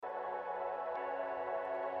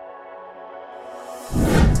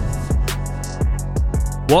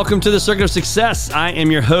Welcome to the Circuit of Success. I am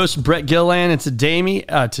your host, Brett Gilliland, and today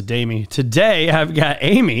I've got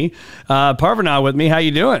Amy Parvaneh with me. How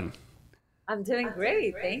you doing? I'm doing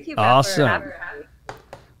great. Thank you, Brett, awesome. for having me.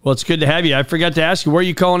 Well, it's good to have you. I forgot to ask you, where are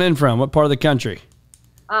you calling in from? What part of the country?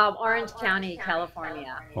 Orange County,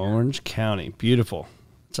 California. Orange County. Beautiful.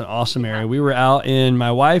 It's an awesome area. We were out in,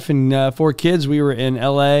 my wife and 4 kids, we were in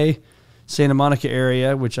LA, Santa Monica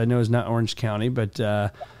area, which I know is not Orange County, but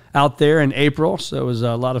out there in April, so it was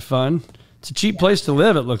a lot of fun. It's a cheap place to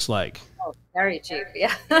live, it looks like. Oh, very cheap,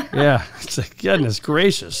 yeah. Yeah, it's like, goodness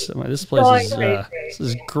gracious. I mean, this place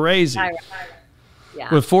is crazy.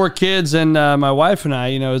 Yeah. With 4 kids and my wife and I,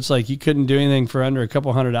 it's like you couldn't do anything for under a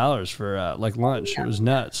couple $100 for like lunch. It was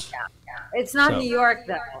nuts. Yeah. It's not New York,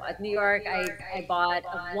 though. At New York, I bought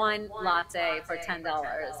one latte for $10.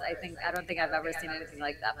 I don't think I've ever seen anything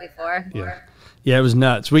like that before. Yeah, it was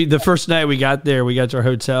nuts. The first night we got there, we got to our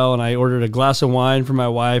hotel, and I ordered a glass of wine for my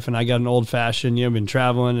wife, and I got an old fashioned. Been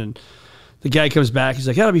traveling, and the guy comes back. He's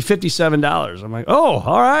like, "That'll be $57." I'm like, "Oh,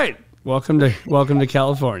 all right. Welcome to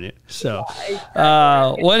California." So,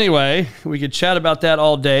 well, anyway, we could chat about that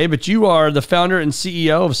all day. But you are the founder and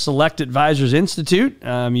CEO of Select Advisors Institute.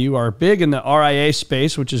 You are big in the RIA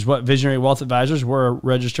space, which is what Visionary Wealth Advisors. We're a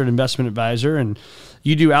registered investment advisor, and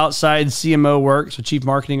you do outside CMO work, so chief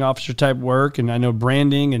marketing officer type work, and I know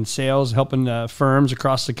branding and sales, helping firms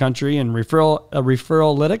across the country, and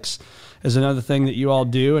referralytics is another thing that you all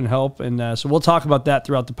do and help. And so we'll talk about that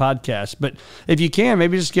throughout the podcast. But if you can,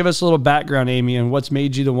 maybe just give us a little background, Amy, on what's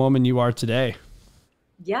made you the woman you are today.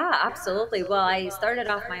 Yeah, absolutely. Well, I started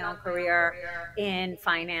off my own career in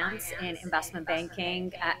finance and investment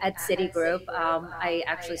banking at Citigroup. I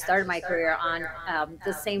actually started my career on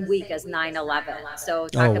the same week as 9/11. So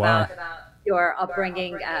talk about your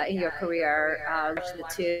upbringing in your career, the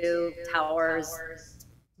 2 towers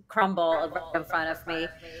crumble right in front of me.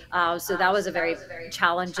 So that was a very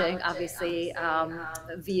challenging, obviously,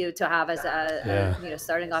 view to have as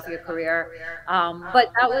starting off your career.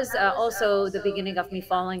 But that was also the beginning of me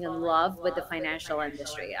falling in love with the financial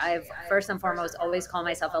industry. I've first and foremost always called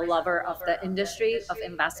myself a lover of the industry of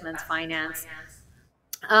investments, finance.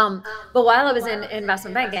 But while I was in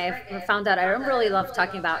investment banking, I found out I don't really love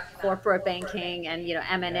talking about corporate banking and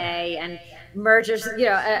M&A and mergers,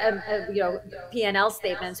 P&L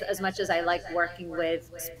statements as much as I like working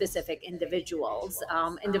with specific individuals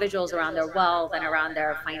around their wealth and around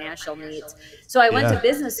their financial needs. So I went to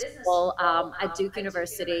business school at Duke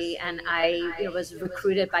University, and I was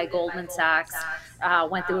recruited by Goldman Sachs.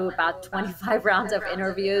 Went through about 25 rounds of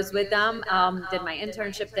interviews with them, did my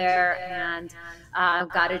internship there, and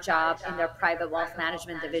got a job in their private wealth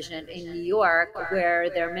management division in New York, where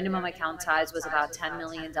their minimum account size was about $10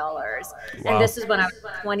 million. Wow. And this is when I was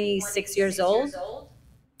 26 years old.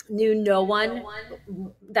 Knew no one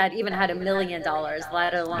that even had $1 million,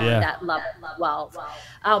 let alone that level of wealth.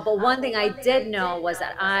 But one thing I did know was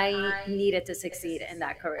that I needed to succeed in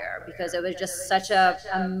that career because it was just such an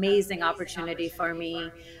amazing opportunity for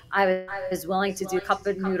me. I was willing to do cup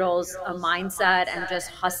of noodles mindset and just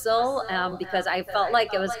hustle because I felt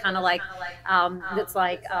like it was kind of like,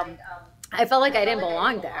 I felt like I didn't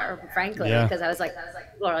belong there, frankly, because I was like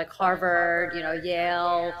Harvard,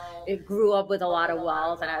 Yale. It grew up with a lot of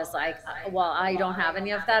wealth, and I was like, well, I don't have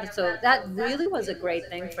any of that. So that really was a great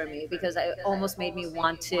thing for me because it almost made me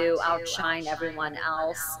want to outshine everyone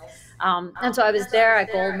else. And so I was there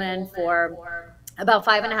at Goldman for about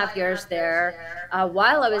 5.5 years there.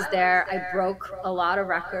 While I was there, I broke a lot of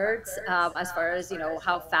records as far as,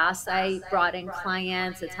 how fast I brought in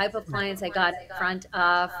clients, the type of clients I got in front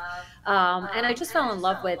of. And I just fell in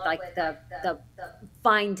love with the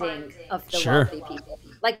finding of the wealthy people,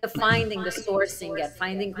 like the finding, the sourcing it,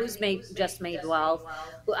 finding who's just made wealth.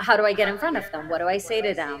 How do I get in front of them? What do I say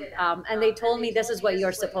to them? And they told me, this is what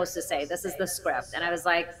you're supposed to say. This is the script. And I was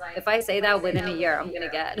like, if I say that within a year, I'm going to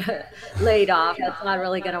get laid off. That's not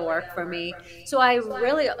really going to work for me. So I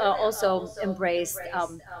really also embraced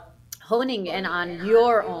honing in on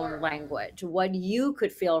your own language, what you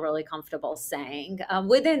could feel really comfortable saying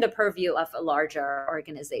within the purview of a larger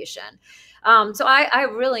organization. So I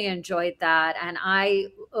really enjoyed that. And I,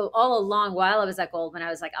 all along while I was at Goldman, I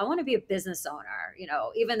was like, I want to be a business owner,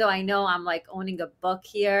 even though I know I'm like owning a book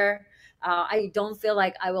here. I don't feel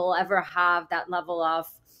like I will ever have that level of,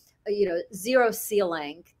 zero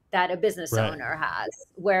ceiling that a business owner has,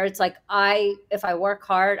 where it's like, if I work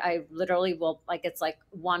hard, I literally will, it's like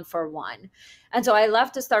 1 for 1. And so I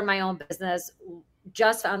left to start my own business,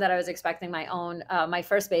 just found that I was expecting my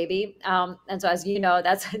first baby. And so as you know,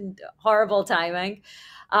 that's horrible timing.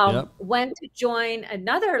 Went to join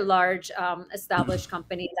another large established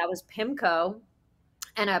company that was PIMCO.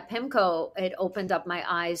 And at PIMCO, it opened up my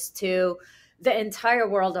eyes to the entire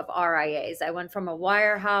world of RIAs. I went from a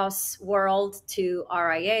wirehouse world to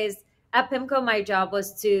RIAs. At PIMCO, my job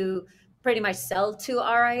was to pretty much sell to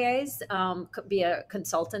RIAs, be a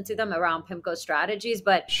consultant to them around PIMCO strategies.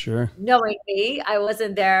 But Sure. knowing me, I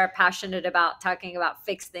wasn't there passionate about talking about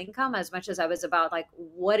fixed income as much as I was about like,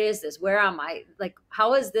 what is this? Where am I? Like,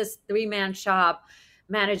 how is this three-man shop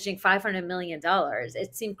managing $500 million?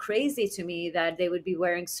 It seemed crazy to me that they would be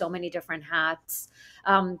wearing so many different hats.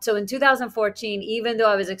 So in 2014, even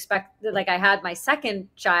though I was expected, like I had my second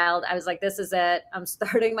child, I was like, this is it. I'm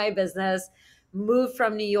starting my business. Moved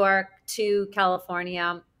from New York to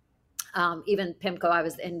California. Even PIMCO, I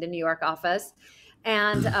was in the New York office.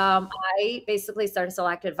 And I basically started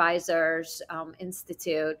Select Advisors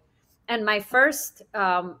Institute. And my first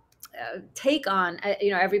take on,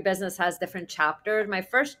 every business has different chapters. My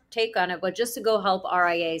first take on it was just to go help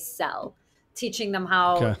RIAs sell, teaching them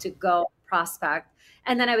how to go prospect.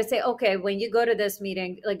 And then I would say, okay, when you go to this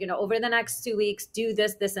meeting, like, over the next 2 weeks, do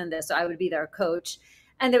this, this, and this. So I would be their coach.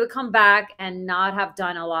 And they would come back and not have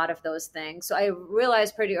done a lot of those things. So I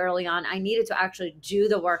realized pretty early on, I needed to actually do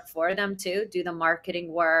the work for them too, do the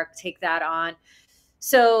marketing work, take that on.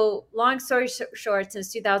 So long story short,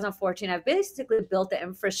 since 2014, I've basically built the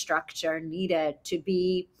infrastructure needed to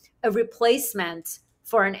be a replacement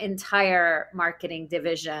for an entire marketing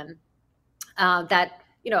division that,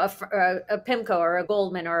 a PIMCO or a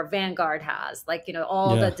Goldman or a Vanguard has, like,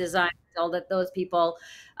 all the design, all that those people,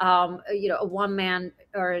 a 1-man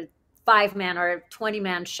or 5-man or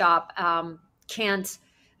 20-man shop can't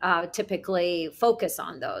typically focus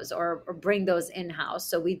on those or bring those in-house.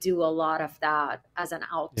 So we do a lot of that as an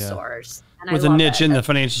outsource. And with a niche in the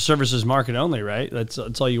financial services market only, right? That's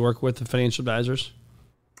all you work with, the financial advisors?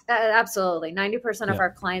 Absolutely. 90% of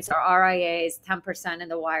our clients are RIAs, 10% in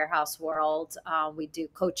the wirehouse world. We do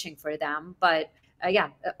coaching for them, but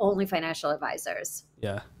only financial advisors.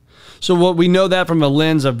 Yeah. So what we know that from a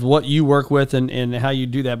lens of what you work with and how you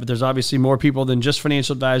do that, but there's obviously more people than just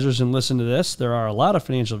financial advisors and listen to this. There are a lot of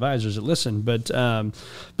financial advisors that listen,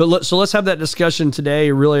 so let's have that discussion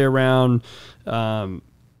today really around, kind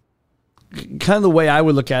of the way I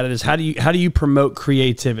would look at it is how do you promote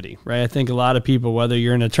creativity, right? I think a lot of people, whether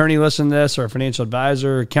you're an attorney listening to this or a financial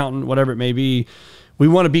advisor, accountant, whatever it may be, we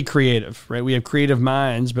want to be creative, right? We have creative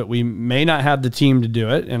minds, but we may not have the team to do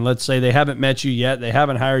it. And let's say they haven't met you yet. They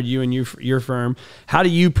haven't hired you in your firm. How do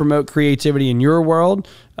you promote creativity in your world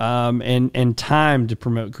and time to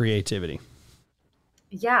promote creativity?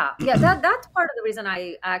 Yeah. That's part of the reason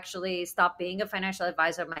I actually stopped being a financial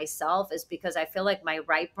advisor myself, is because I feel like my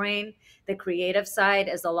right brain, the creative side,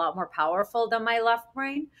 is a lot more powerful than my left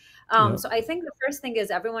brain. So I think the first thing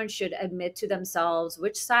is everyone should admit to themselves,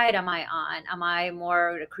 which side am I on? Am I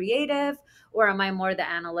more the creative or am I more the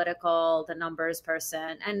analytical, the numbers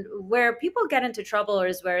person? And where people get into trouble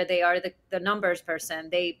is where they are the numbers person.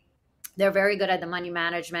 They're very good at the money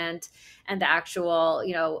management and the actual,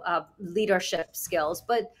 leadership skills,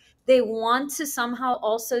 but they want to somehow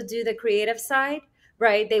also do the creative side,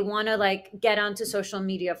 right? They want to like get onto social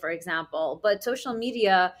media, for example, but social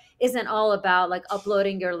media isn't all about like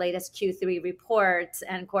uploading your latest Q3 reports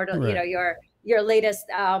and quarterly, your latest,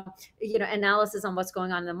 analysis on what's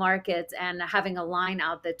going on in the markets and having a line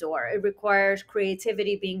out the door. It requires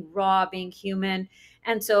creativity, being raw, being human.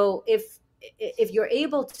 And so if you're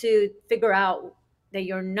able to figure out that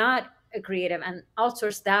you're not a creative and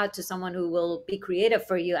outsource that to someone who will be creative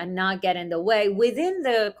for you and not get in the way within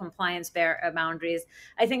the compliance boundaries,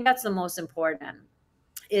 I think that's the most important.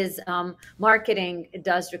 Is marketing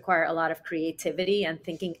does require a lot of creativity and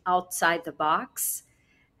thinking outside the box.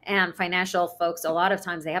 And financial folks, a lot of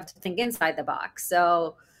times they have to think inside the box.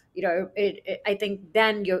 So, I think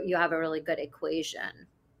then you have a really good equation.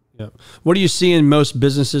 Yep. What are you seeing most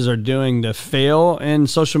businesses are doing to fail in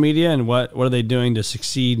social media, and what are they doing to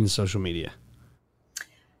succeed in social media?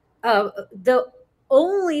 The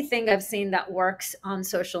only thing I've seen that works on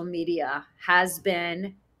social media has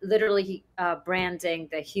been literally branding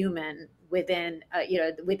the human within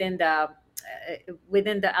the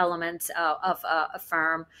elements of a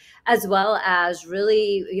firm, as well as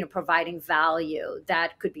really providing value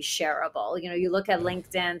that could be shareable. You look at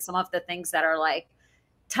LinkedIn, some of the things that are like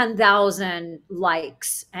 10,000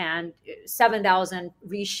 likes and 7,000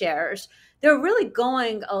 reshares. They're really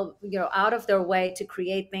going, out of their way to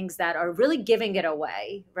create things that are really giving it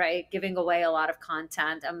away, right? Giving away a lot of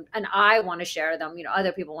content. And I want to share them,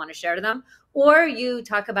 other people want to share them. Or you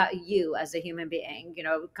talk about you as a human being,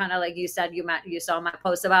 kind of like you said, you saw my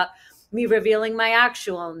post about me revealing my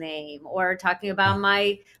actual name or talking about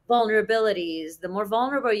my vulnerabilities. The more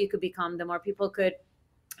vulnerable you could become, the more people could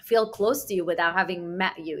feel close to you without having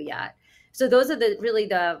met you yet. So those are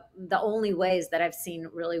the only ways that I've seen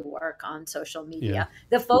really work on social Yeah. media.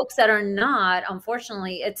 The folks that are not,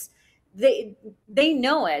 unfortunately, it's they they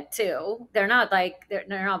know it too. They're not like they're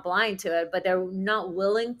not blind to it, but they're not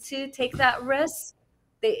willing to take that risk.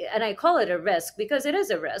 And I call it a risk because it is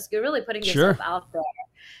a risk. You're really putting yourself Sure. out there.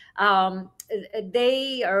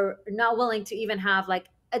 They are not willing to even have like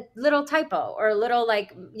a little typo or a little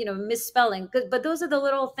like misspelling, but those are the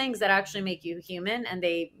little things that actually make you human, and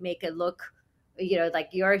they make it look like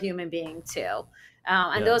you're a human being too.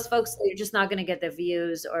 And Yeah. those folks, you're just not going to get the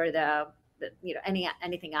views or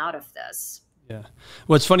anything out of this. Yeah.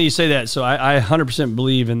 Well, it's funny you say that. So I 100%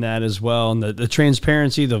 believe in that as well. And the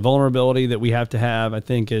transparency, the vulnerability that we have to have, I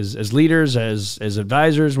think, as leaders, as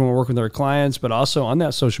advisors when we're working with our clients, but also on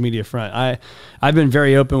that social media front. I've been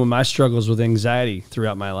very open with my struggles with anxiety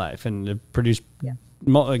throughout my life, and have produced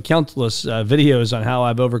countless videos on how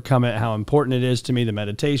I've overcome it, how important it is to me, the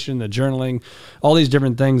meditation, the journaling, all these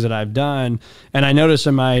different things that I've done. And I noticed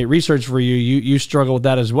in my research for you struggle with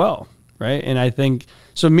that as well. Right. And I think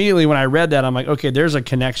so immediately when I read that, I'm like, okay, there's a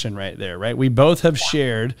connection right there. Right. We both have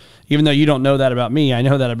shared, even though you don't know that about me, I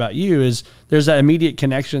know that about you, is there's that immediate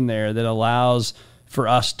connection there that allows for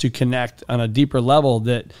us to connect on a deeper level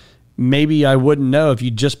that maybe I wouldn't know if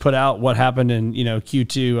you just put out what happened in,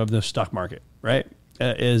 Q2 of the stock market. Right. So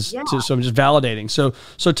I'm just validating.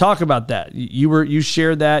 So talk about that. You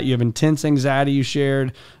shared that. You have intense anxiety. You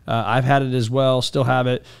shared. I've had it as well. Still have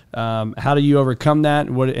it. How do you overcome that?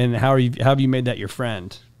 How have you made that your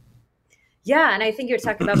friend? Yeah, and I think you're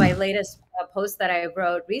talking about my latest post that I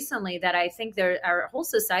wrote recently. That I think our whole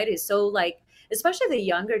society is so like, especially the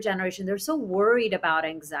younger generation, they're so worried about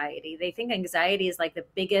anxiety. They think anxiety is like the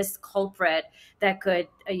biggest culprit that could,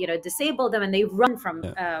 disable them, and they run from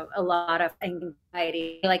Yeah. a lot of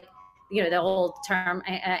anxiety, like, the whole term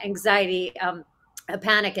anxiety. A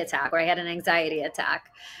panic attack, or I had an anxiety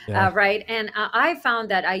attack, Yeah. right? And I found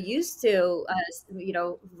that I used to,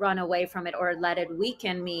 run away from it or let it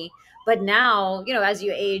weaken me. But now, as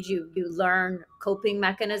you age, you learn coping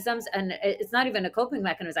mechanisms, and it's not even a coping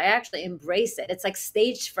mechanism. I actually embrace it. It's like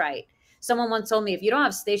stage fright. Someone once told me, if you don't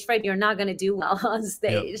have stage fright, you're not going to do well on Yep.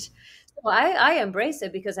 stage. So I embrace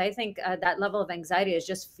it because I think that level of anxiety is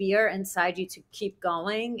just fear inside you to keep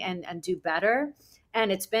going and do better.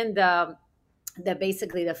 And it's been the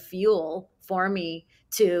basically the fuel for me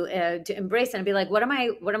to embrace and be like, what am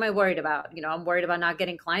I worried about? I'm worried about not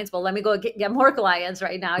getting clients. Well, let me go get more clients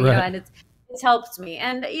right now. Right. And it's helped me.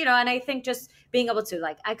 And and I think just being able to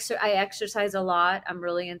like I exercise a lot. I'm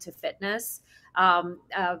really into fitness. And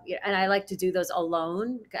I like to do those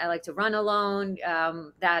alone. I like to run alone.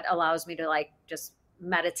 That allows me to like just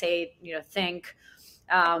meditate, think.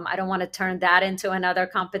 I don't want to turn that into another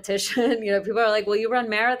competition. People are like, "Will you run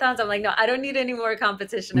marathons?" I'm like, "No, I don't need any more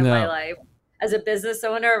competition in my No. life." As a business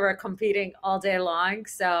owner, we're competing all day long.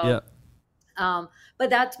 So, Yep. but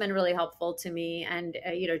that's been really helpful to me, and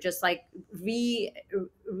just like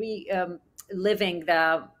living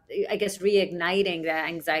I guess reigniting the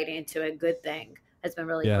anxiety into a good thing has been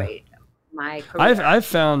really Yeah. great. My I've career. I've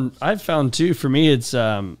found I've found too, for me, it's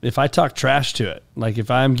if I talk trash to it, like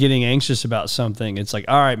if I'm getting anxious about something, it's like,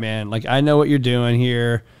 all right, man, like I know what you're doing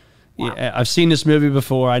here. Yeah, I've seen this movie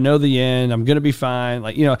before. I know the end. I'm going to be fine.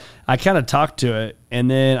 Like, I kind of talk to it, and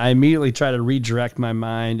then I immediately try to redirect my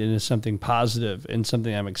mind into something positive and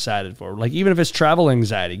something I'm excited for. Like, even if it's travel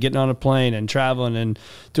anxiety, getting on a plane and traveling and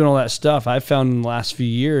doing all that stuff, I've found in the last few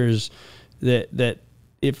years that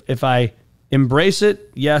if I embrace it,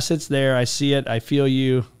 yes, it's there. I see it. I feel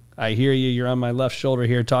you. I hear you. You're on my left shoulder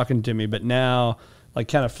here talking to me. But now, like,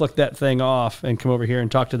 kind of flick that thing off and come over here and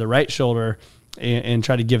talk to the right shoulder and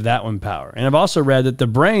try to give that one power. And I've also read that the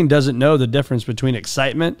brain doesn't know the difference between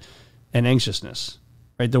excitement and anxiousness,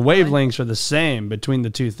 right? The wavelengths are the same between the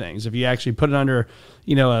two things. If you actually put it under,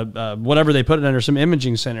 whatever they put it under, some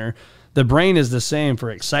imaging center, the brain is the same for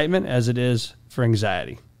excitement as it is for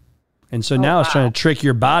anxiety. And so now it's trying to trick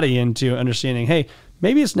your body into understanding, hey,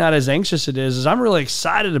 maybe it's not as anxious it is as I'm really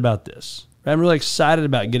excited about this. I'm really excited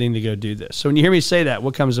about getting to go do this. So when you hear me say that,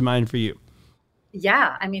 what comes to mind for you?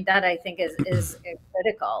 Yeah, I mean that I think is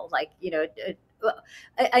critical. Like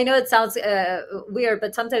I know it sounds weird,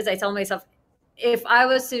 but sometimes I tell myself, if I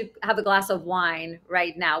was to have a glass of wine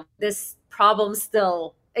right now, this problem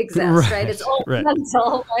still exists, right? It's Right, all right.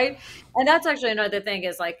 mental, right? And that's actually another thing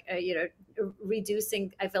is like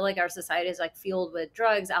reducing. I feel like our society is like fueled with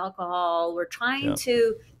drugs, alcohol. We're trying Yeah.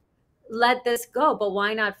 to let this go, but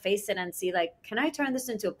why not face it and see like, can I turn this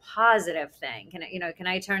into a positive thing? Can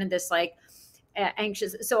I turn this like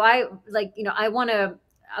anxious? So I like, I want to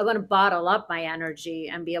I want to bottle up my energy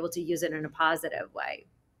and be able to use it in a positive way.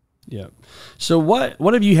 Yeah. So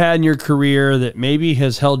what have you had in your career that maybe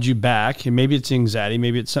has held you back? And maybe it's anxiety,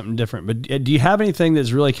 maybe it's something different. But do you have anything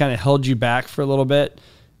that's really kind of held you back for a little bit,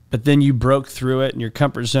 but then you broke through it and your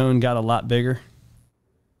comfort zone got a lot bigger?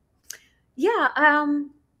 Yeah.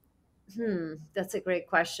 That's a great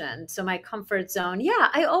question. So my comfort zone, yeah,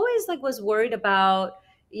 I always like was worried about,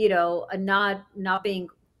 not being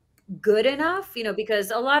good enough,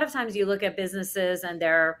 because a lot of times you look at businesses and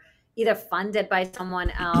they're either funded by someone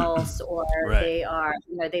else, or Right. they are,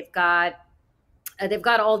 they've got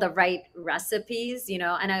all the right recipes,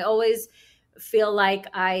 and I always feel like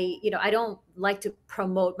I don't like to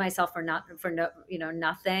promote myself for not for no,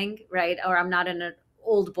 nothing, right? Or I'm not in an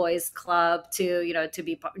old boys club to, to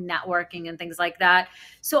be networking and things like that.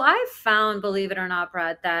 So I found, believe it or not,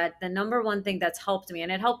 Brad, that the number one thing that's helped me,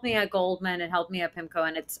 and it helped me at Goldman, it helped me at Pimco,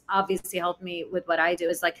 and it's obviously helped me with what I do,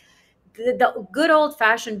 is like the good old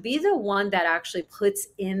fashioned, be the one that actually puts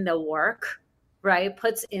in the work, right?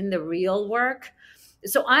 Puts in the real work.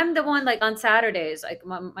 So I'm the one, like on Saturdays, like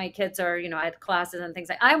my kids are, I had classes and things,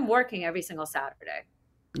 like I'm working every single Saturday,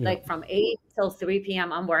 Yeah. like from 8 till 3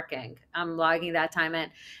 p.m. I'm working, I'm logging that time in.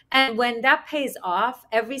 And when that pays off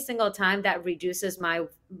every single time, that reduces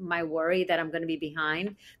my worry that I'm going to be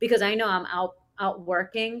behind, because I know I'm out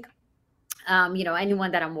working,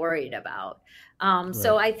 anyone that I'm worried about.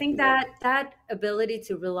 So Right. I think that that ability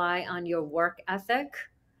to rely on your work ethic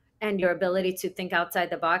and your ability to think outside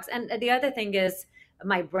the box. And the other thing is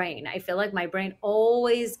my brain. I feel like my brain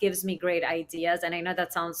always gives me great ideas. And I know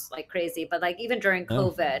that sounds like crazy, but like even during No.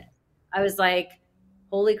 COVID, I was like,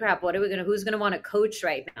 holy crap, who's gonna want to coach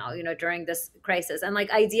right now, during this crisis? And like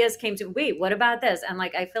ideas came to, wait, what about this? And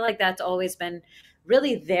like I feel like that's always been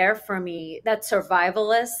really there for me, that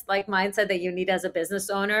survivalist like mindset that you need as a business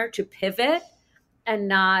owner to pivot and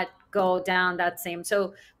not go down that same.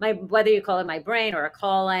 So my, whether you call it my brain or a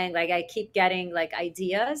calling, like I keep getting like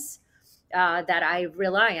ideas that I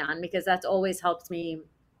rely on, because that's always helped me,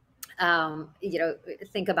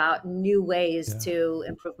 think about new ways Yeah. to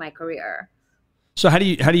improve my career. So how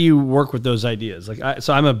do you work with those ideas? Like,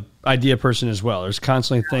 so I'm a idea person as well. There's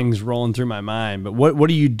constantly things rolling through my mind, but what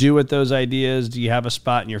do you do with those ideas? Do you have a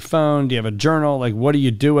spot in your phone? Do you have a journal? Like, what do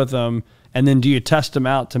you do with them? And then do you test them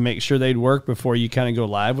out to make sure they'd work before you kind of go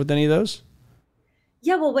live with any of those?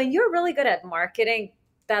 Yeah, well, when you're really good at marketing,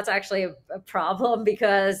 that's actually a problem,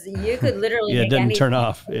 because you could literally Yeah, it make doesn't turn anything.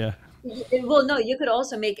 off. Yeah. Well, no, you could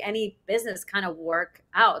also make any business kind of work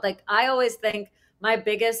out. Like I always think my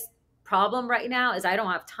biggest problem right now is I don't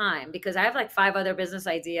have time, because I have like five other business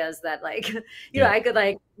ideas that like, Yeah. I could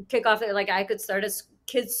like kick off, like I could start a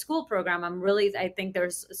kids school program. I think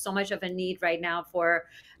there's so much of a need right now for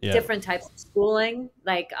Yeah. different types of schooling,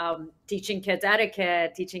 like teaching kids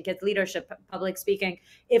etiquette, teaching kids leadership, public speaking.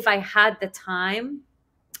 If I had the time,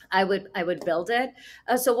 I would build it.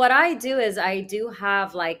 So what I do is I do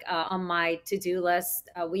have like on my to-do list.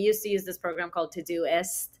 We used to use this program called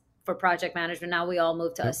Todoist for project management. Now we all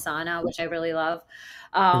moved to Yep. Asana, which I really love.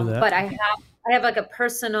 Heard of that? But I have like a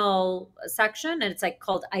personal section, and it's like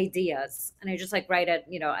called ideas, and I just like write it.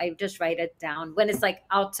 I just write it down when it's like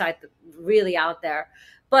outside, really out there.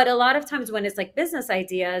 But a lot of times when it's like business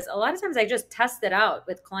ideas, a lot of times I just test it out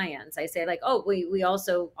with clients. I say like, oh, we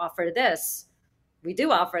also offer this, we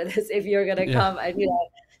do offer this if you're going to Yeah. come. And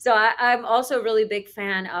so I'm also a really big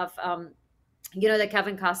fan of the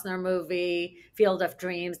Kevin Costner movie Field of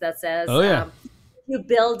Dreams, that says, Oh yeah. you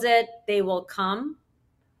build it, they will come.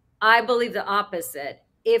 I believe the opposite.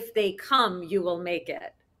 If they come, you will make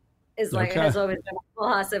it. Is like, Okay. has always been a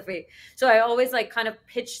philosophy. So I always like kind of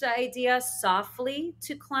pitch the idea softly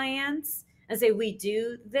to clients and say, we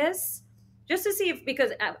do this, just to see if,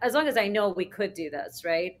 because as long as I know we could do this,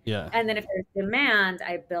 right? Yeah. And then if there's demand,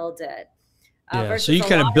 I build it. Yeah, so Versus you a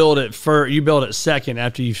kind lot of build it for you build it second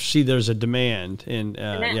after you see there's a demand, and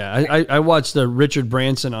of demand. yeah, I watched the Richard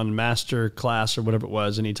Branson on Master Class or whatever it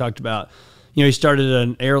was, and he talked about, he started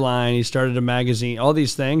an airline, he started a magazine, all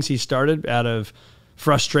these things he started out of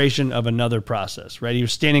frustration of another process, right? He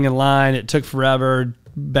was standing in line, it took forever,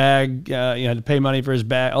 bag, had to pay money for his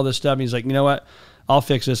bag, all this stuff. And he's like, you know what, I'll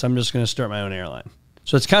fix this. I'm just going to start my own airline.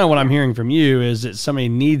 So it's kind of what I'm hearing from you is that somebody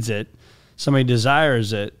needs it, somebody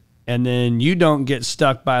desires it, and then you don't get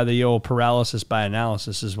stuck by the old paralysis by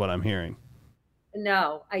analysis is what I'm hearing.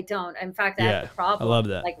 No, I don't. In fact, I have Yeah, the I problem love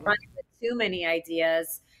that. like running with too many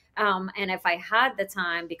ideas. And if I had the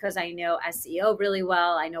time, because I know SEO really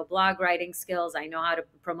well, I know blog writing skills, I know how to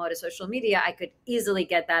promote a social media, I could easily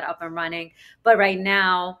get that up and running. But right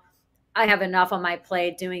now, I have enough on my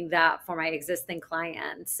plate doing that for my existing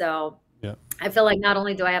clients. So Yeah. I feel like not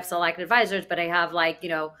only do I have select advisors, but I have like,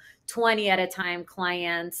 20 at a time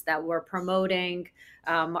clients that we're promoting,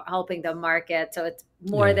 helping them market. So it's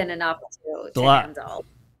more Yeah. than enough It's a to lot. handle.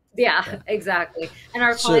 Yeah, Yeah. exactly. And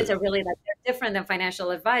our So clients are really like, they're different than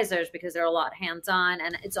financial advisors because they're a lot hands-on,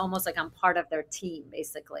 and it's almost like I'm part of their team,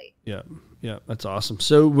 basically. yeah, yeah, that's awesome.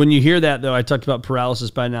 So when you hear that, though, I talked about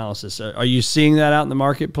paralysis by analysis. Are you seeing that out in the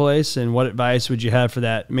marketplace? And what advice would you have for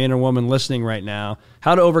that man or woman listening right now?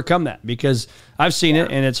 How to overcome that? Because I've seen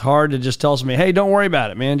it, and it's hard to just tell somebody, "Hey, don't worry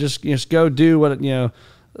about it, man. Just go do what the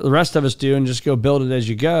rest of us do, and just go build it as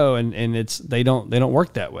you go." And they don't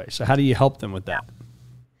work that way. So how do you help them with that?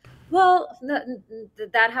 Well,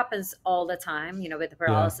 that happens all the time, with the Yeah.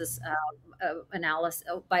 paralysis analysis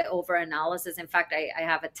by over analysis. In fact, I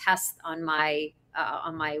have a test on my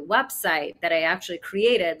website that I actually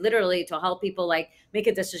created literally to help people like make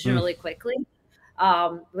a decision Mm, really quickly,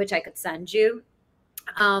 which I could send you.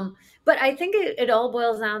 But I think it all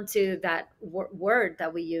boils down to that word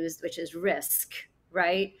that we used, which is risk,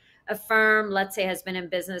 right? A firm, let's say, has been in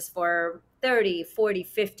business for 30, 40,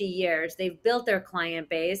 50 years. They've built their client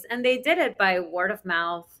base and they did it by word of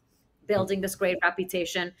mouth, yep. building this great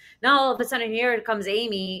reputation. Now, all of a sudden, here comes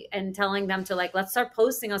Amy and telling them to, like, let's start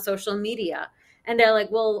posting on social media. And they're like,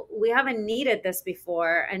 well, we haven't needed this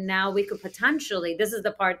before. And now we could potentially, this is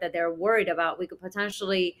the part that they're worried about, we could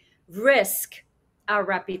potentially risk our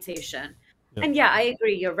reputation. Yep. And yeah, I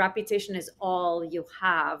agree. Your reputation is all you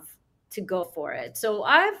have to go for it. So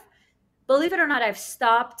believe it or not, I've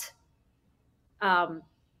stopped um,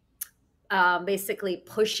 basically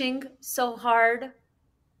pushing so hard.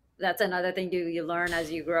 That's another thing you learn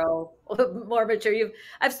as you grow more mature.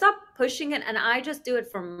 I've stopped pushing it, and I just do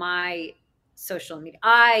it for my social media.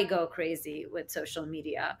 I go crazy with social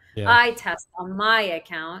media. Yeah. I test on my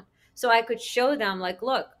account so I could show them, like,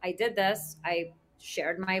 look, I did this. I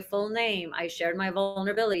shared my full name. I shared my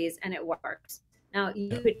vulnerabilities, and it works. Now you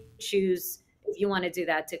Yeah. could choose if you want to do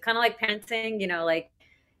that too. Kind of like parenting, like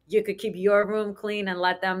you could keep your room clean and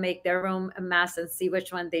let them make their room a mess and see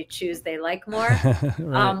which one they choose they like more.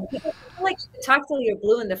 Right. Because I feel like you talk till you're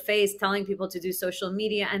blue in the face, telling people to do social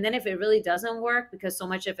media, and then if it really doesn't work, because so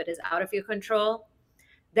much of it is out of your control,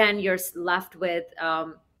 then you're left with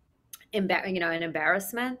an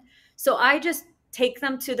embarrassment. So I just take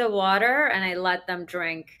them to the water and I let them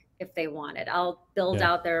drink if they want it. I'll build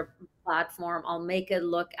Yeah. out their platform. I'll make it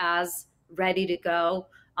look as ready to go.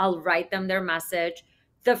 I'll write them their message.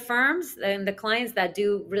 The firms and the clients that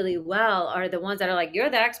do really well are the ones that are like, you're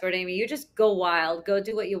the expert, Amy. You just go wild, go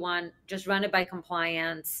do what you want, just run it by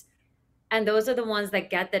compliance. And those are the ones that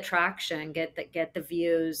get the traction, get the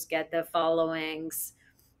views, get the followings,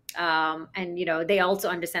 and they also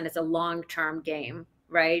understand it's a long-term game,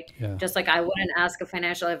 right? Yeah. Just like I wouldn't ask a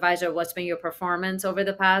financial advisor what's been your performance over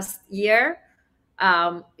the past year.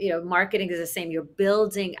 Marketing is the same. You're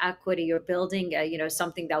building equity, you're building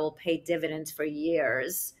something that will pay dividends for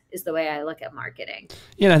years, is the way I look at marketing.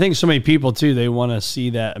 Yeah, and I think so many people too, they want to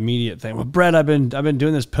see that immediate thing. Well, Brett, I've been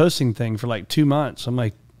doing this posting thing for like 2 months. I'm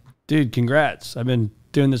like, dude, congrats. I've been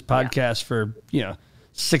doing this Yeah. podcast for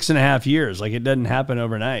 6.5 years. Like, it doesn't happen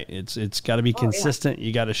overnight. It's got to be Oh yeah. consistent.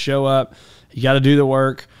 You got to show up. You got to do the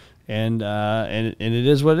work. And it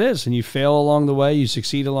is what it is. And you fail along the way, you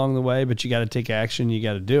succeed along the way, but you got to take action. You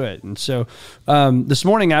got to do it. And so this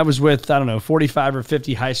morning I was with, I don't know, 45 or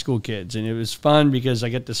 50 high school kids, and it was fun because I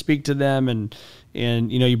get to speak to them, and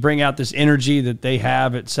you bring out this energy that they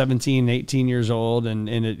have at 17, 18 years old, and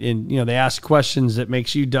they ask questions that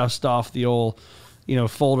makes you dust off the old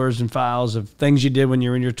folders and files of things you did when you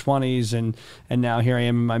were in your 20s, and now here I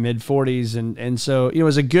am in my mid 40s. And so, it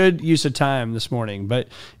was a good use of time this morning, but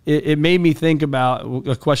it made me think about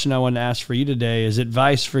a question I want to ask for you today is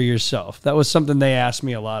advice for yourself. That was something they asked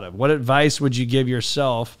me a lot of. What advice would you give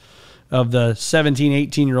yourself of the 17,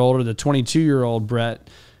 18-year-old or the 22-year-old Brett?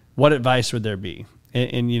 What advice would there be?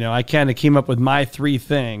 And I kind of came up with my three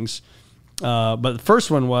things. But the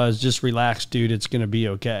first one was just relax, dude. It's going to be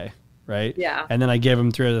okay. Right. Yeah. And then I gave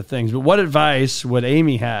him three other things. But what advice would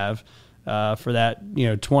Amy have for that,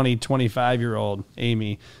 20, 25-year-old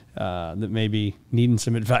Amy that may be needing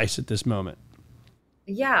some advice at this moment?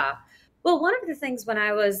 Yeah. Well, one of the things when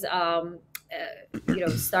I was, starting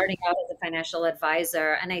out as a financial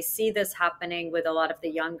advisor, and I see this happening with a lot of the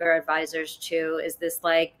younger advisors too, is this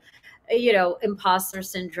like, imposter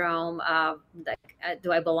syndrome. Like,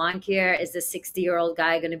 do I belong here? Is this 60-year-old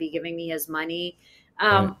guy going to be giving me his money?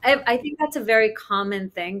 Right. I think that's a very common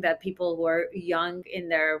thing that people who are young in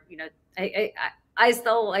their, I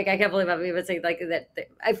still like I can't believe I'm even saying like that.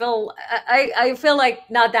 I feel like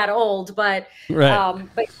not that old, Right.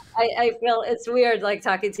 but I feel it's weird like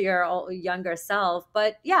talking to your younger self.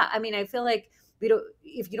 But yeah, I mean, I feel like we don't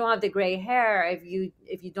if you don't have the gray hair, if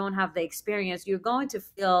you don't have the experience, you're going to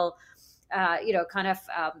feel kind of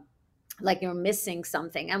like you're missing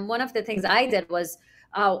something. And one of the things I did was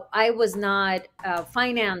I was not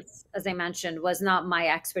finance, as I mentioned, was not my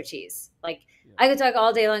expertise. Like I could talk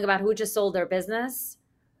all day long about who just sold their business.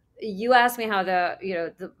 You asked me how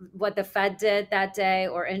what the Fed did that day,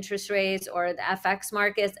 or interest rates, or the FX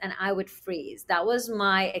markets, and I would freeze. That was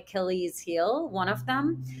my Achilles heel, one of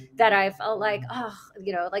them, that I felt like, oh,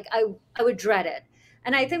 like I would dread it.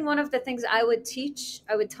 And I think one of the things I would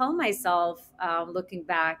tell myself, looking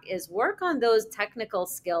back, is work on those technical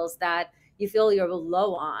skills that you feel you're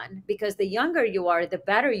low on, because the younger you are, the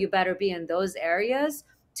better you better be in those areas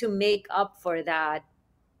to make up for that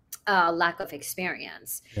lack of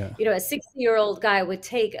experience. Yeah. A 60-year-old guy would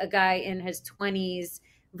take a guy in his 20s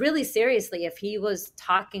really seriously if he was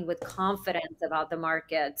talking with confidence about the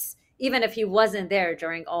markets, even if he wasn't there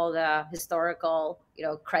during all the historical,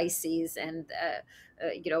 crises and,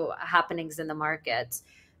 happenings in the markets.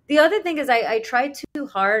 The other thing is I try too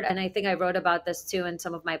hard, and I think I wrote about this too in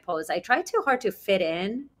some of my posts. I try too hard to fit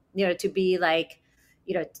in, to be like,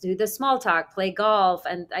 do the small talk, play golf.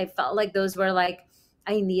 And I felt like those were like,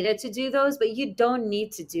 I needed to do those, but you don't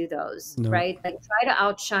need to do those, No. right? Like try to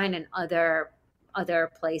outshine in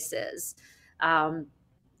other places, um,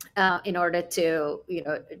 in order to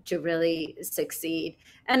really succeed.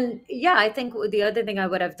 And yeah, I think the other thing I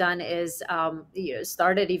would have done is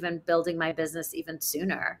started even building my business even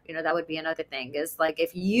sooner. That would be another thing, is like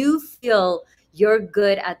if you feel you're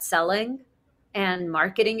good at selling and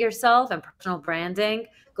marketing yourself and personal branding,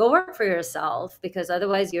 go work for yourself, because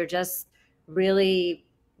otherwise you're just really,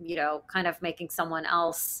 kind of making someone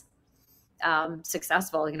else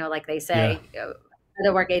successful. Like they Yeah. say,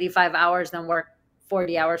 rather work 85 hours than work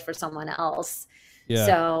 40 hours for someone else. Yeah.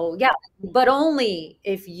 So yeah, but only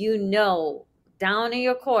if you know down in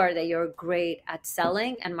your core that you're great at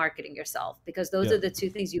selling and marketing yourself, because those Yeah. are the two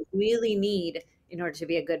things you really need in order to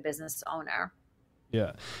be a good business owner.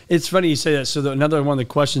 Yeah, it's funny you say that. So another one of the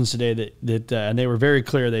questions today that and they were very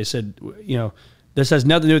clear. They said, this has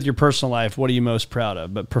nothing to do with your personal life. What are you most proud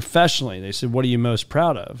of? But professionally, they said, what are you most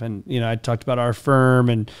proud of? And I talked about our firm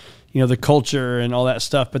and the culture and all that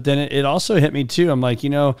stuff. But then it also hit me too. I'm like,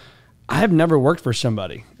 I have never worked for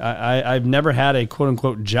somebody. I've never had a quote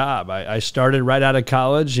unquote job. I started right out of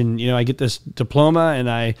college, and I get this diploma, and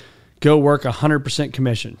I go work 100%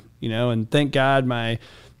 commission. And thank God my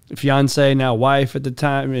fiance, now wife at the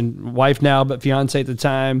time, and wife now, but fiance at the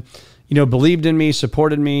time, believed in me,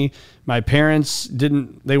 supported me. My parents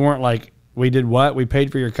they weren't like, we did what? We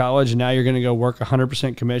paid for your college and now you're going to go work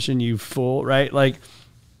 100% commission, you fool, right? Like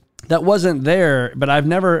that wasn't there, but I've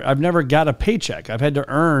never got a paycheck. I've had to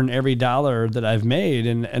earn every dollar that I've made,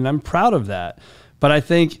 and I'm proud of that. But I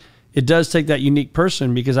think it does take that unique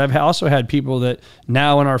person, because I've also had people that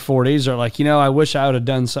now in our 40s are like, I wish I would have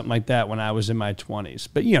done something like that when I was in my 20s.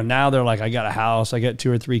 But, now they're like, I got a house, I got 2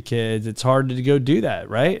 or 3 kids. It's hard to go do that,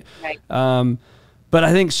 right? Right. But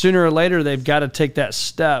I think sooner or later they've got to take that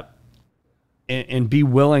step and be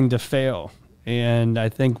willing to fail. And I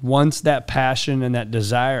think once that passion and that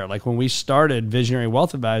desire, like when we started Visionary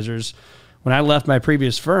Wealth Advisors, when I left my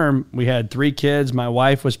previous firm, we had 3 kids. My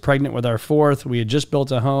wife was pregnant with our 4th. We had just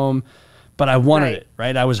built a home, but I wanted it,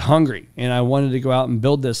 right? I was hungry and I wanted to go out and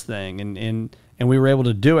build this thing, and we were able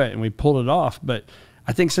to do it, and we pulled it off. But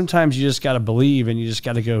I think sometimes you just got to believe, and you just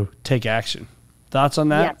got to go take action. Thoughts on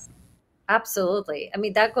that? Yes, absolutely. I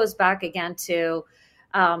mean, that goes back again to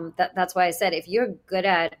that's why I said if you're good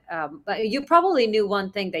at, but you probably knew one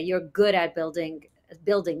thing, that you're good at building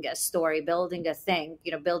a story, building a thing,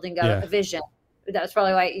 building Yeah. a vision. That's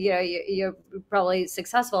probably why you're probably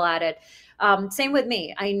successful at it. Same with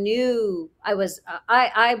me. I knew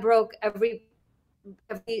I broke every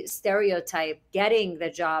stereotype getting the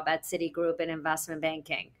job at Citigroup in investment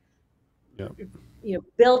banking. Yeah.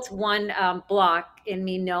 Built one block in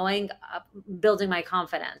me knowing, building my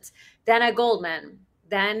confidence. Then at Goldman,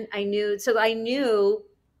 then I knew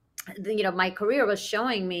my career was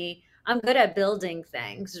showing me I'm good at building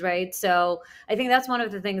things, right? So I think that's one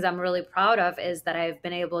of the things I'm really proud of, is that I've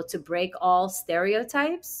been able to break all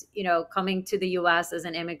stereotypes, coming to the US as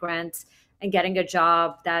an immigrant and getting a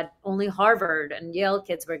job that only Harvard and Yale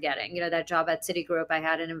kids were getting. That job at Citigroup I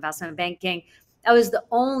had in investment banking. I was the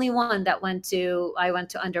only one that I went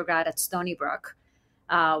to undergrad at Stony Brook,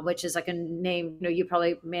 which is like a name, you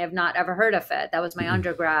probably may have not ever heard of it. That was my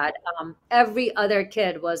undergrad. Every other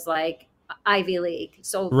kid was like Ivy League.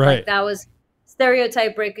 So like Right. that was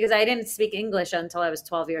stereotype break because I didn't speak English until I was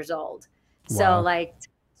 12 years old. So Wow. like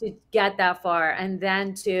to get that far and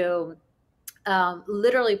then to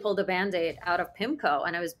literally pulled a band-aid out of PIMCO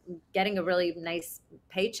and I was getting a really nice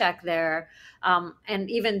paycheck there. And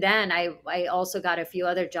even then I also got a few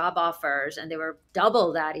other job offers and they were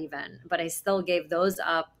double that even, but I still gave those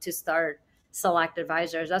up to start Select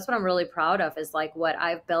Advisors. That's what I'm really proud of is like what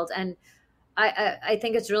I've built. And I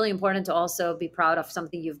think it's really important to also be proud of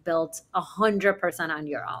something you've built 100% on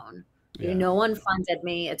your own. Yeah. No one funded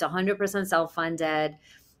me. It's 100% self-funded.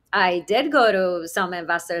 I did go to some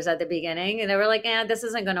investors at the beginning and they were like, this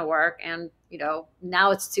isn't going to work. And,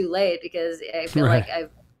 now it's too late because I feel like Right.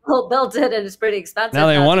 I've built it and it's pretty Now expensive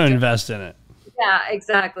they now want to to do. invest in it. Yeah,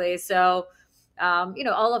 exactly. So,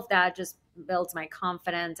 all of that just builds my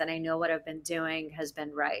confidence and I know what I've been doing has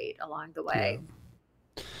been right along the Yeah. way.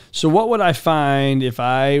 So what would I find if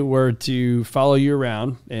I were to follow you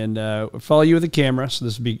around and follow you with a camera? So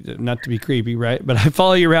this would be not to be creepy, right? But I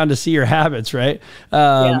follow you around to see your habits, right?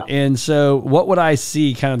 Yeah. And so what would I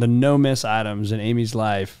see kind of the no miss items in Amy's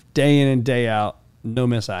life, day in and day out, no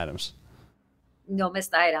miss items? No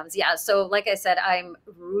missed items. Yeah. So, like I said, I'm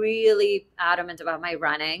really adamant about my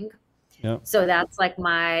running. Yep. So that's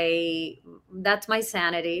my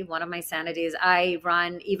sanity. One of my sanities. I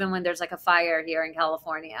run even when there's like a fire here in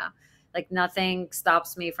California. Like nothing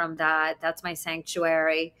stops me from that. That's my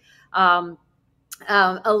sanctuary. Um,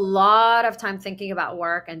 a lot of time thinking about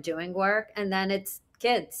work and doing work, and then it's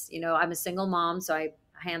kids. I'm a single mom, so I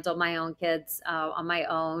handle my own kids on my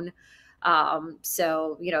own.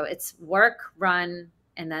 So it's work, run,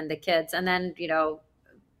 and then the kids, and then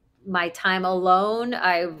my time alone,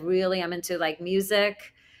 I really am into like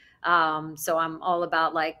music. So I'm all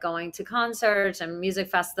about like going to concerts and music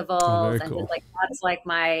Oh, festivals very and just cool. like that's like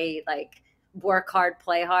my like work hard,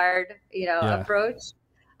 play hard, Yeah. approach.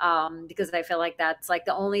 Because I feel like that's like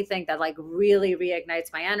the only thing that like really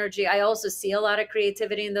reignites my energy. I also see a lot of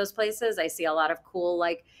creativity in those places. I see a lot of cool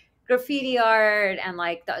like graffiti art and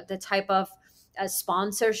like the type of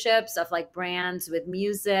sponsorships of like brands with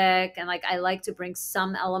music and like I like to bring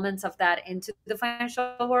some elements of that into the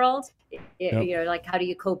financial world. Yep. Like how do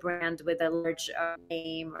you co-brand with a large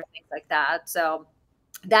name or things like that, so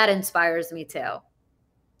that inspires me too. I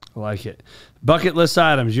like it. Bucket list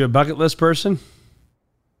items. You a bucket list person?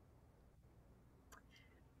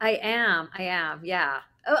 I am, yeah.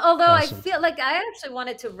 Although I Awesome. feel like I actually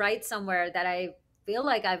wanted to write somewhere that I feel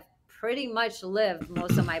like I've pretty much lived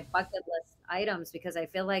most of my bucket list items because I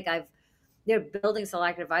feel like building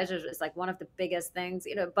Select Advisors is like one of the biggest things.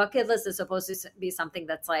 Bucket list is supposed to be something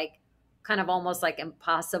that's like kind of almost like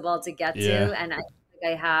impossible to get Yeah. to, and I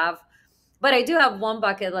think I have. But I do have one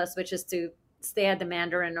bucket list, which is to stay at the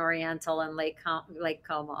Mandarin Oriental in Lake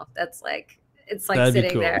Como. That's like it's like That'd be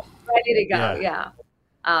sitting there cool. ready to go. Yeah. Yeah.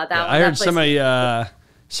 Yeah, That one, I heard that place.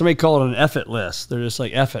 somebody call it an F it list. They're just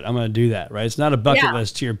like F it, I'm going to do that, right? It's not a bucket Yeah,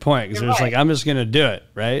 list to your point because you're they're just like right. I'm just going to do it,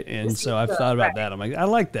 right? And Just so keep I've doing thought it, about right. that. I'm like I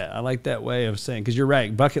like that. I like that way of saying because you're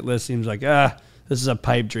right. Bucket list seems like this is a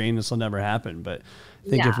pipe dream. This will never happen. But I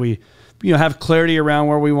think if Yeah, we have clarity around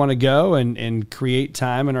where we want to go and create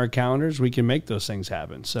time in our calendars, we can make those things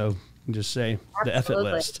happen. So just say the F it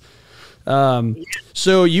absolutely. list.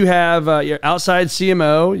 So you have your outside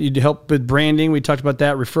CMO. You help with branding. We talked about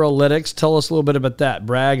that. Referralytics. Tell us a little bit about that.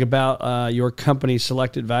 Brag about your company,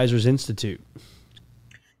 Select Advisors Institute.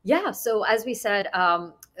 Yeah. So as we said,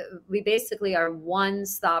 we basically are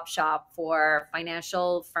one-stop shop for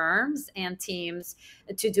financial firms and teams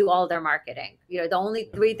to do all their marketing. The only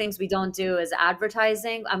three things we don't do is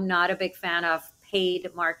advertising. I'm not a big fan of paid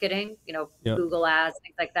marketing, Yep. Google ads,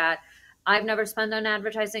 things like that. I've never spent on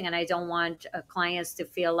advertising, and I don't want clients to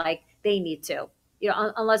feel like they need to.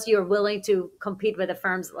 Unless you're willing to compete with the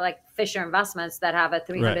firms like Fisher Investments that have a Right.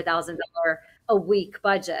 $300,000 a week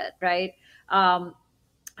budget, right? Um,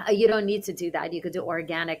 you don't need to do that. You could do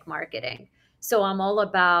organic marketing. So I'm all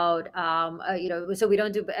about, so we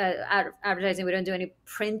don't do advertising. We don't do any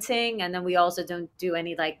printing. And then we also don't do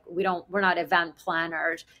any, we're not event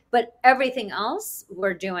planners, but everything else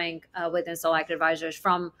we're doing within Select Advisors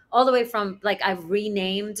from all the way from like I've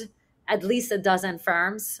renamed at least a dozen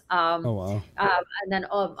firms. Oh wow. And then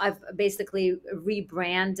I've basically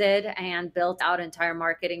rebranded and built out entire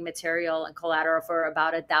marketing material and collateral for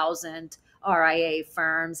about 1,000 RIA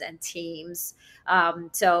firms and teams.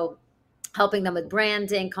 So helping them with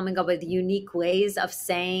branding, coming up with unique ways of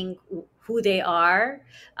saying who they are.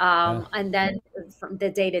 Yeah, And then from the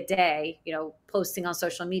day to day, posting on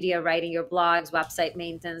social media, writing your blogs, website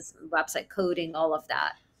maintenance, website coding, all of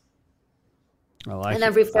that. I And like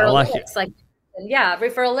then it. I like it. referralytics, like Yeah,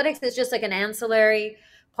 referralytics is just like an ancillary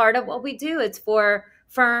part of what we do. It's for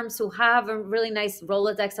firms who have a really nice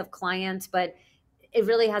Rolodex of clients, but it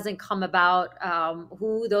really hasn't come about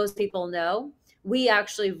who those people know. We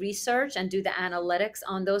actually research and do the analytics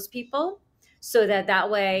on those people so that that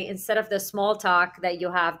way, instead of the small talk that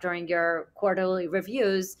you have during your quarterly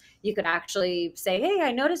reviews, you could actually say, hey,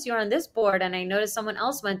 I noticed you're on this board and I noticed someone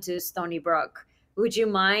else went to Stony Brook. Would you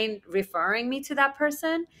mind referring me to that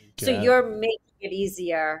person? So Got it. you're making it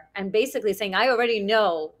easier and basically saying, I already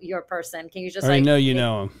know your person. Can you I just already like know you make,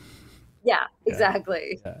 know them. yeah, Yeah.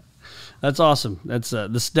 exactly. Yeah. That's awesome. That's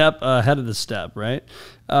the step ahead of the step, right?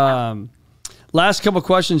 Yeah. Last couple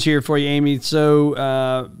questions here for you, Amy. So,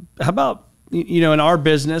 how about in our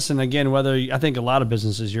business, and again, whether I think a lot of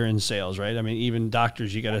businesses you're in sales, right? I mean, even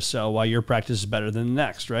doctors, you got to sell why your practice is better than the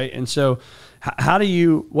next, right? And so, how do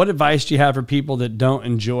you? What advice do you have for people that don't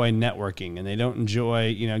enjoy networking and they don't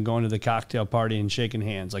enjoy going to the cocktail party and shaking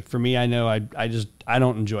hands? Like for me, I know I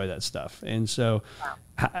don't enjoy that stuff, and so.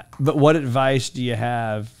 But what advice do you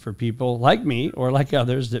have for people like me or like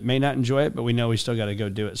others that may not enjoy it, but we know we still got to go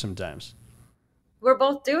do it sometimes? We're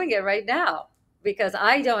both doing it right now because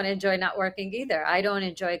I don't enjoy networking either. I don't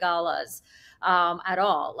enjoy galas at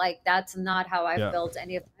all. Like that's not how I've Yeah. built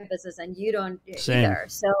any of my business, and you don't Same. either.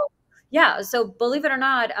 So yeah, so believe it or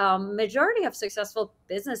not, majority of successful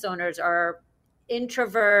business owners are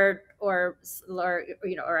introvert or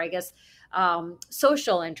I guess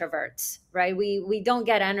social introverts, right? We don't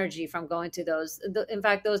get energy from going to those. In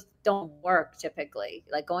fact, those don't work typically.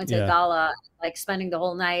 Like going to a Yeah. gala, like spending the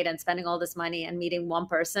whole night and spending all this money and meeting one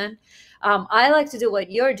person. I like to do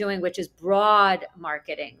what you're doing, which is broad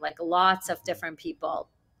marketing, like lots of different people,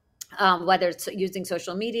 whether it's using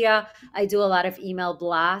social media. I do a lot of email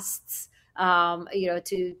blasts, to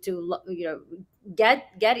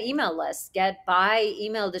get email lists, get buy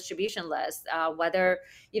email distribution lists, whether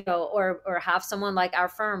or have someone like our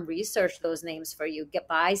firm research those names for you, get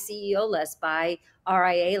buy CEO lists, buy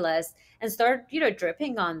RIA lists, and start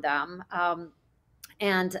dripping on them.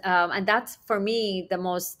 And that's for me the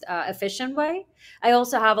most efficient way. I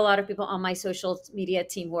also have a lot of people on my social media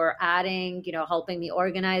team who are adding, helping me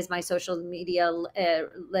organize my social media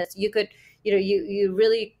list. You could, you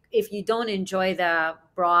really, if you don't enjoy the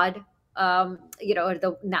broad, or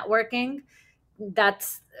the networking,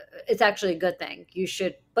 that's it's actually a good thing.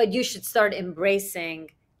 But you should start embracing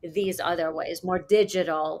these other ways, more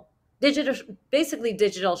digital. Digital, basically,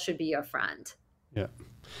 digital should be your friend. Yeah.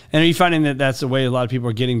 And are you finding that that's the way a lot of people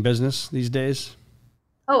are getting business these days?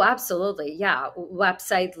 Oh, absolutely. Yeah.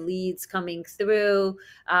 Website leads coming through.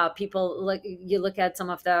 People you look at some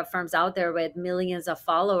of the firms out there with millions of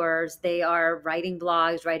followers, they are writing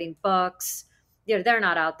blogs, writing books. They're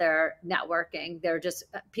not out there networking. They're just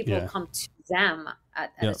people Yeah. come to them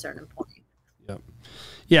at a Yep. certain point. Yep.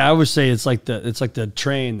 Yeah, I always say it's like the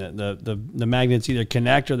train that the magnets either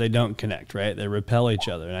connect or they don't connect, right? They repel each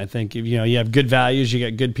other. And I think if you have good values, you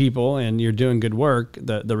get good people, and you're doing good work,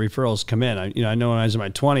 the referrals come in. I know when I was in my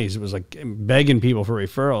 20s, it was like begging people for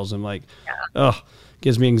referrals. I'm like, oh,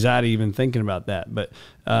 gives me anxiety even thinking about that. But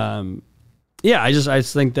yeah, I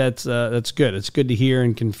just think that's good. It's good to hear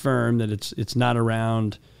and confirm that it's not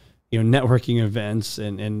around networking events,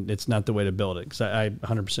 and it's not the way to build it, because I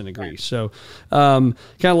 100% agree. So kind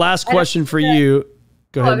of last And question for you.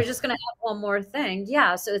 Go oh, I ahead. was just going to add one more thing.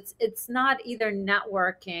 Yeah, so it's not either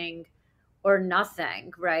networking or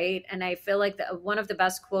nothing, right? And I feel like one of the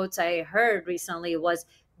best quotes I heard recently was,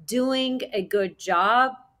 "Doing a good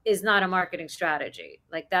job is not a marketing strategy."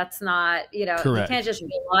 Like that's not, you can't Correct. just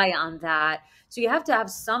rely on that. So you have to have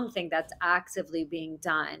something that's actively being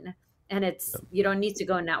done. And you don't need to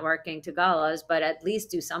go networking to galas, but at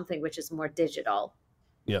least do something which is more digital.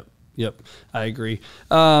 Yep. Yep. I agree.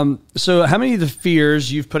 So how many of the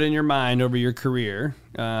fears you've put in your mind over your career?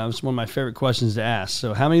 It's one of my favorite questions to ask.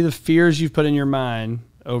 So how many of the fears you've put in your mind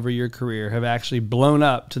over your career have actually blown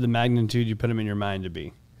up to the magnitude you put them in your mind to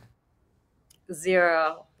be?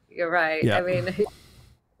 Zero. You're right. Yeah. I mean,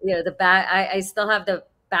 the bag, I still have the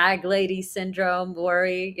bag lady syndrome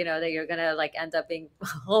worry, that you're gonna like end up being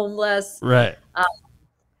homeless. Right. Uh,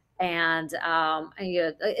 and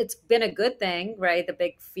it's been a good thing, right? The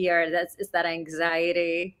big fear is that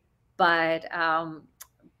anxiety, but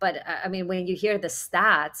I mean, when you hear the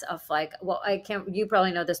stats of like, well, I can't, you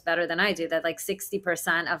probably know this better than I do, that like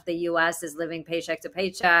 60% of the US is living paycheck to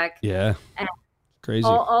paycheck, Yeah. and Crazy.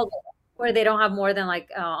 all where they don't have more than like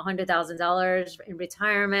 $100,000 in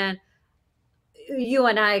retirement. You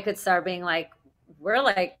and I could start being like, we're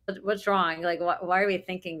like, what's wrong? Like, why are we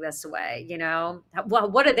thinking this way?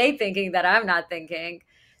 Well, what are they thinking that I'm not thinking?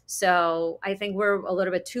 So I think we're a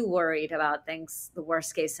little bit too worried about things, the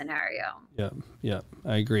worst case scenario. Yeah, yeah,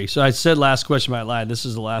 I agree. So I said last question, but I lied. This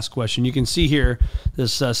is the last question. You can see here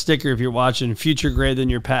this sticker if you're watching, future greater than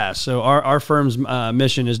your past. So our firm's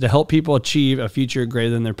mission is to help people achieve a future greater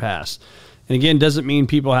than their past. And again, doesn't mean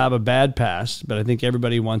people have a bad past, but I think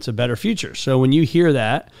everybody wants a better future. So when you hear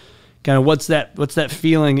that, kind of what's that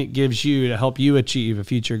feeling it gives you to help you achieve a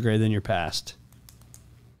future greater than your past?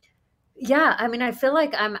 Yeah, I mean, I feel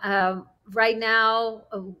like I'm right now.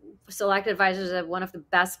 Select Advisors are one of the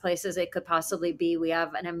best places it could possibly be. We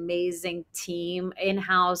have an amazing team,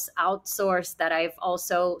 in-house, outsourced, that I've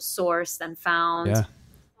also sourced and found. Yeah.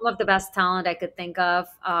 Some of the best talent I could think of.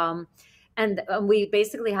 And we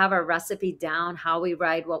basically have a recipe down, how we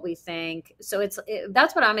write, what we think. So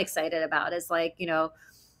that's what I'm excited about, is like,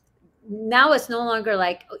 now it's no longer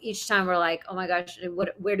like each time we're like, oh my gosh,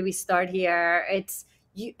 where do we start here? It's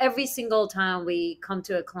every single time we come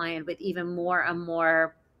to a client with even more and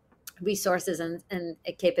more resources and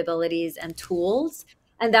capabilities and tools.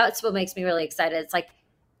 And that's what makes me really excited. It's like,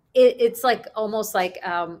 it's like almost like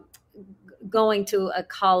going to a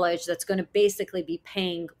college that's going to basically be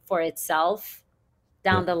paying for itself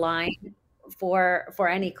down the line for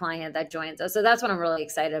any client that joins us. So that's what I'm really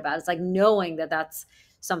excited about. It's like knowing that that's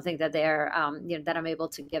something that they're, that I'm able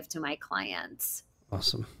to give to my clients.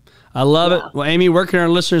 Awesome. I love it. Well, Amy, where can our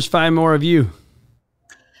listeners find more of you?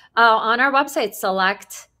 On our website,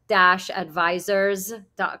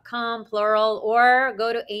 select-advisors.com, plural, or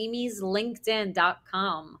go to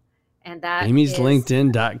amyslinkedin.com. And that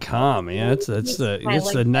amyslinkedin.com. Yeah, that's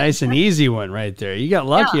the nice and easy one right there. You got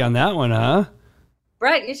lucky on that one, huh?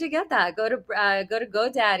 Brett, you should get that. Go to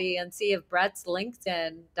GoDaddy and see if Brett's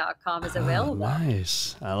LinkedIn.com is available. Oh,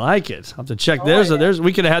 nice. I like it. I'll have to check. There's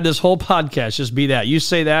we could have had this whole podcast just be that. You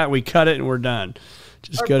say that, we cut it, and we're done.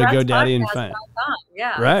 Just go to GoDaddy and find it.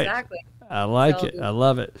 Yeah, right. Exactly. I like it. I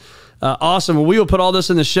love it. Awesome. Well, we will put all this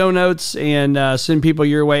in the show notes and send people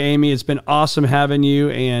your way, Amy. It's been awesome having you,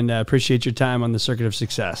 and appreciate your time on the Circuit of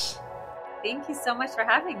Success. Thank you so much for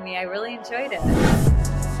having me. I really enjoyed it.